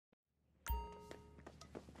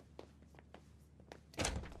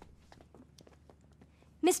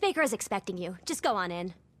Miss Baker is expecting you. Just go on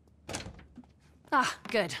in. Ah,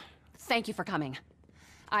 good. Thank you for coming.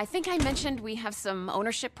 I think I mentioned we have some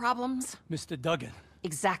ownership problems. Mr. Duggan.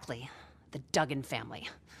 Exactly. The Duggan family.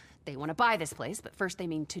 They want to buy this place, but first they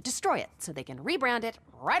mean to destroy it so they can rebrand it,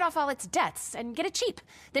 write off all its debts, and get it cheap,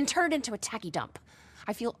 then turn it into a tacky dump.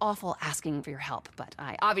 I feel awful asking for your help, but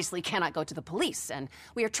I obviously cannot go to the police, and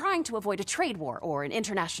we are trying to avoid a trade war or an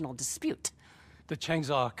international dispute. The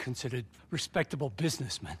Chengs are considered respectable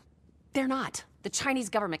businessmen. They're not. The Chinese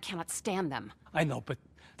government cannot stand them. I know, but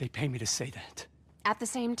they pay me to say that. At the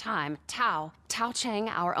same time, Tao Cheng,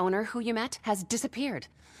 our owner who you met, has disappeared.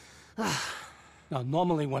 Now,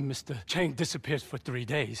 normally when Mr. Cheng disappears for 3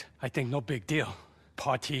 days, I think no big deal.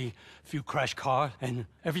 Party, few crash car, and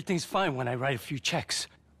everything's fine when I write a few checks.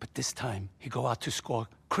 But this time, he go out to score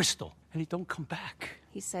crystal, and he don't come back.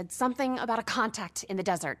 He said something about a contact in the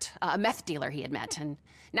desert, a meth dealer he had met, and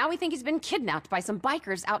now we think he's been kidnapped by some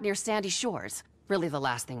bikers out near Sandy Shores. Really the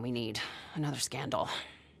last thing we need. Another scandal.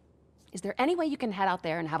 Is there any way you can head out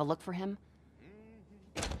there and have a look for him?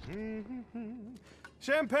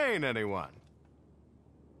 Champagne, anyone?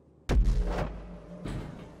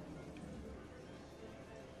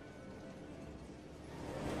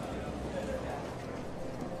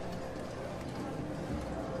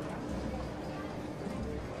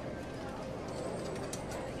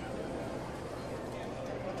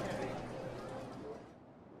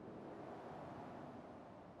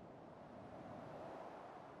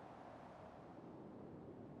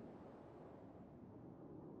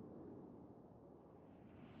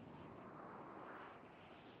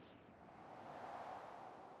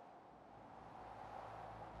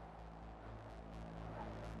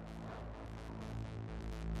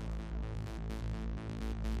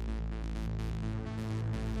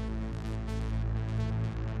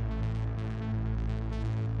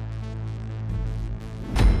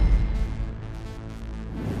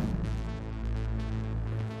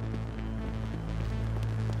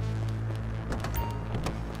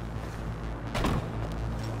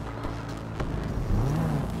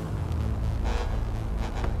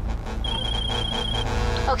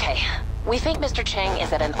 Okay, we think Mr. Cheng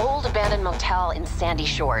is at an old abandoned motel in Sandy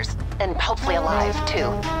Shores, and hopefully alive, too.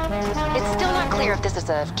 It's still not clear if this is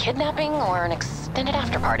a kidnapping or an extended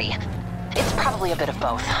after-party. It's probably a bit of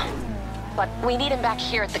both. But we need him back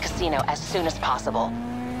here at the casino as soon as possible.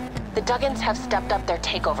 The Duggans have stepped up their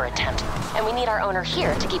takeover attempt, and we need our owner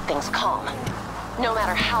here to keep things calm, no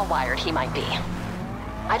matter how wired he might be.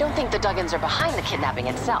 I don't think the Duggans are behind the kidnapping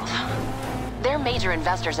itself. They're major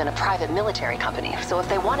investors in a private military company, so if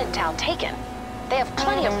they wanted town taken, they have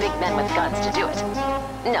plenty of big men with guns to do it.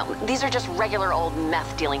 No, these are just regular old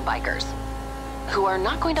meth-dealing bikers, who are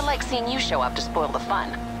not going to like seeing you show up to spoil the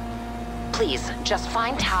fun. Please, just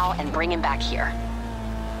find Tao and bring him back here.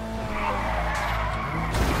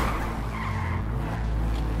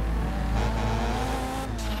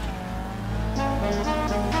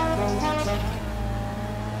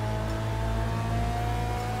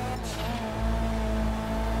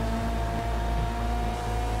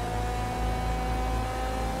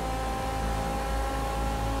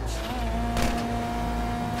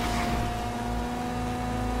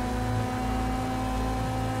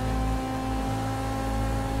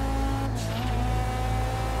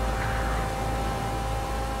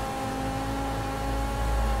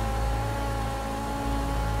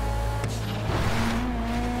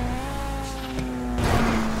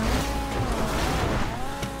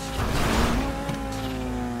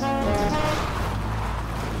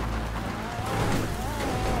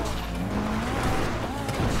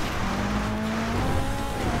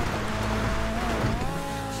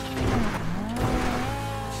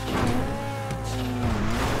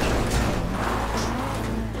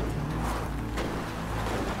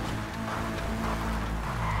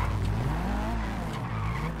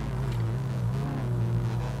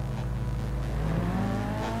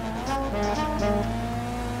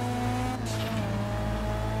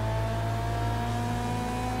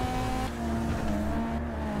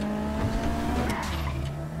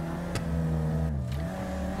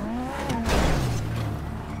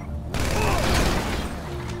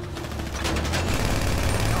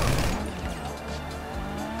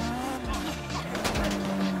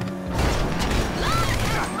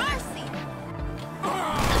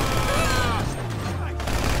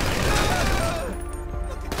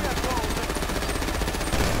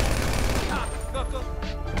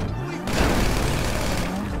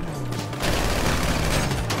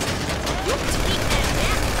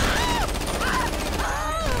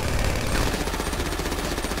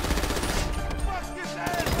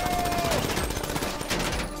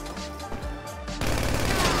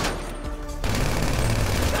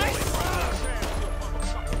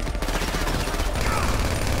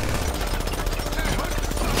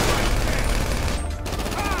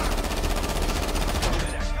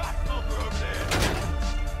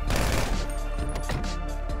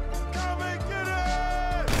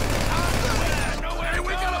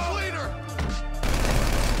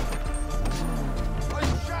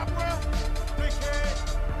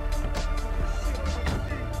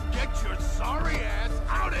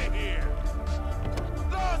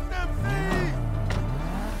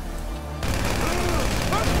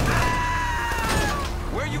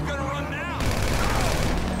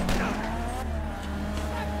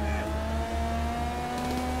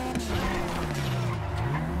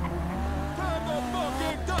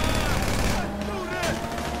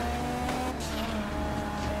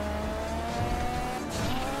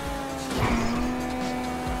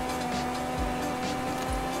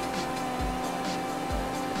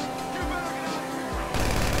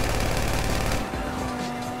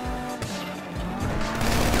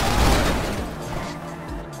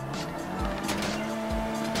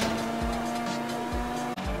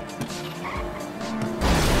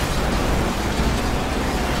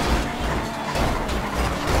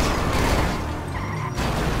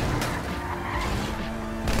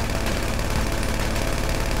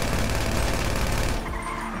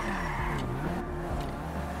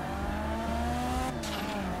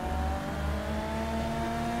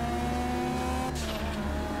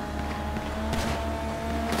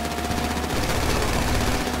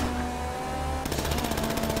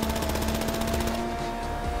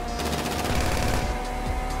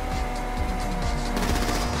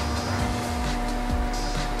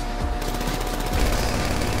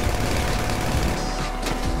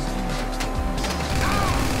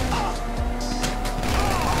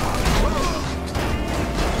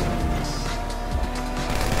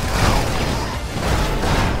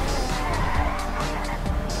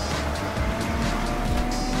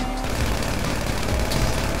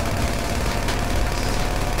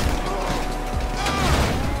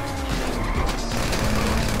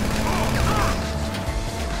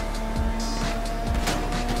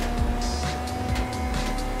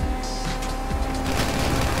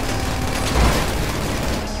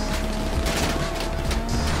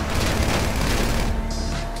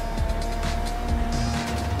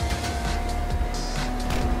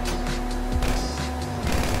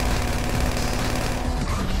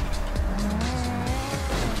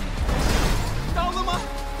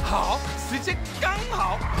 时间刚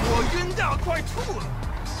好，我晕到快吐了。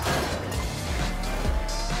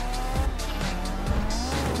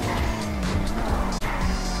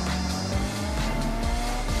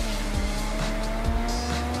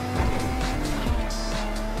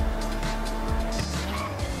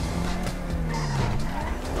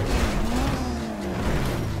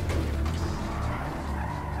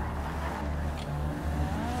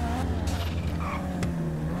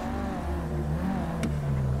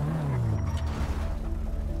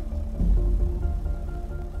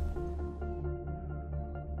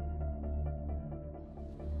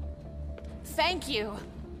Thank you.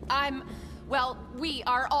 Well, we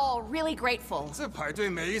are all really grateful. 这排队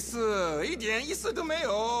没事，一点意思都没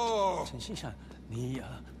有。陈先生，你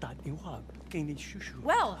打电话给你叔叔。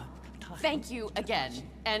 Well, thank you again.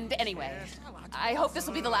 And anyway, I hope this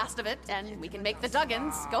will be the last of it, and we can make the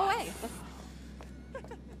Duggins go away.